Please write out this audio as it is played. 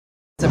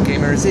What's up,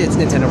 gamers? It's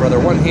Nintendo Brother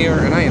 1 here,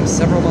 and I am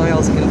several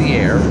miles in the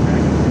air.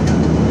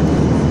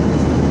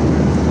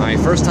 My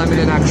first time in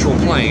an actual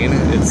plane.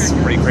 It's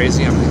pretty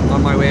crazy. I'm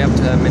on my way up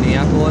to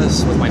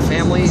Minneapolis with my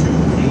family.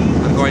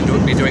 I'm going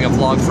to be doing a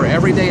vlog for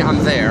every day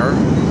I'm there.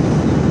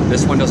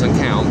 This one doesn't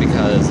count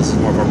because this is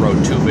more of a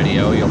Road 2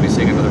 video. You'll be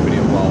seeing another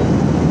video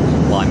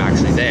while I'm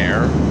actually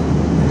there.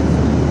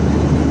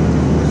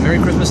 Merry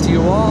Christmas to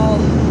you all.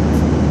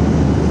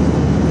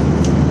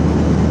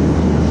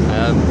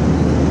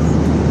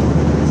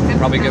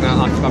 Probably gonna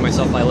occupy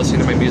myself by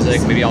listening to my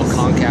music. Maybe I'll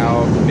conk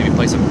out, maybe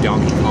play some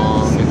Donkey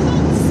Kong.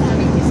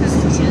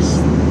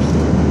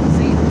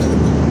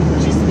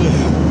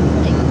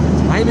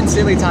 I am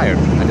insanely tired.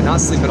 I did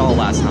not sleep at all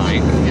last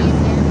night.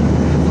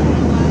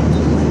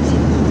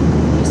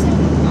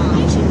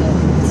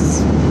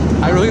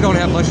 I really don't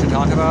have much to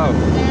talk about.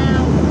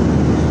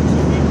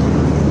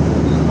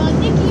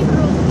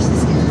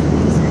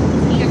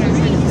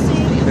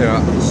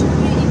 Yeah.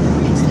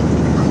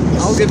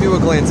 I'll give you a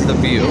glance at the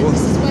view.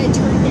 This is what it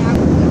turned out.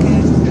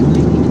 Okay.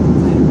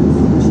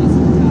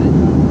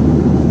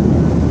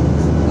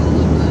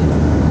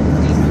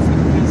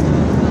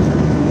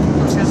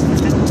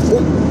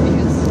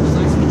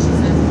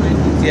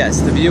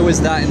 Yes, the view is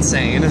that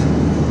insane.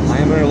 I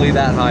am literally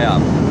that high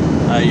up.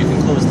 You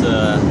can close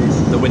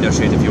the window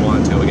shade if you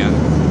want to again.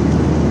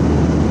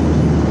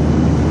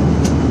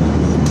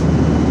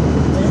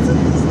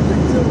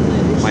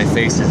 My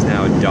face is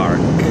now dark.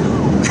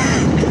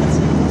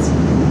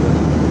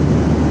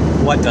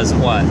 What does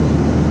what?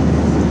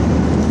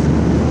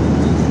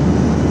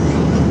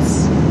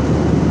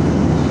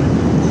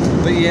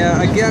 But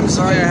yeah, again,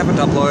 sorry I haven't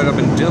uploaded. I've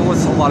been dealing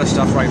with a lot of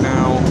stuff right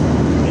now.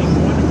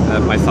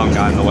 My thumb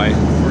got in the way.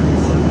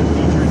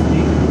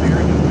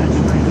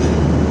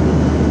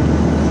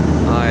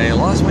 I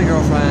lost my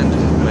girlfriend,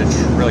 which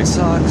really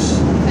sucks.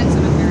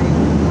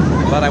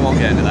 But I won't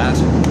get into that.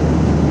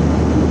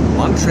 I'm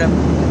on a trip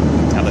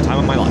to have the time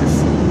of my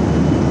life.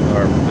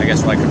 Or I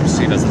guess what I could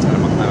perceive as the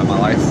time of my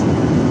life.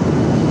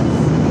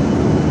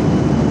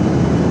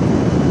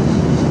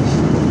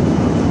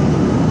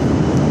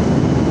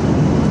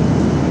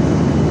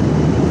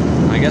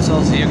 I guess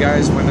I'll see you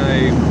guys when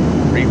I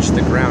reach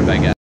the ground, I guess.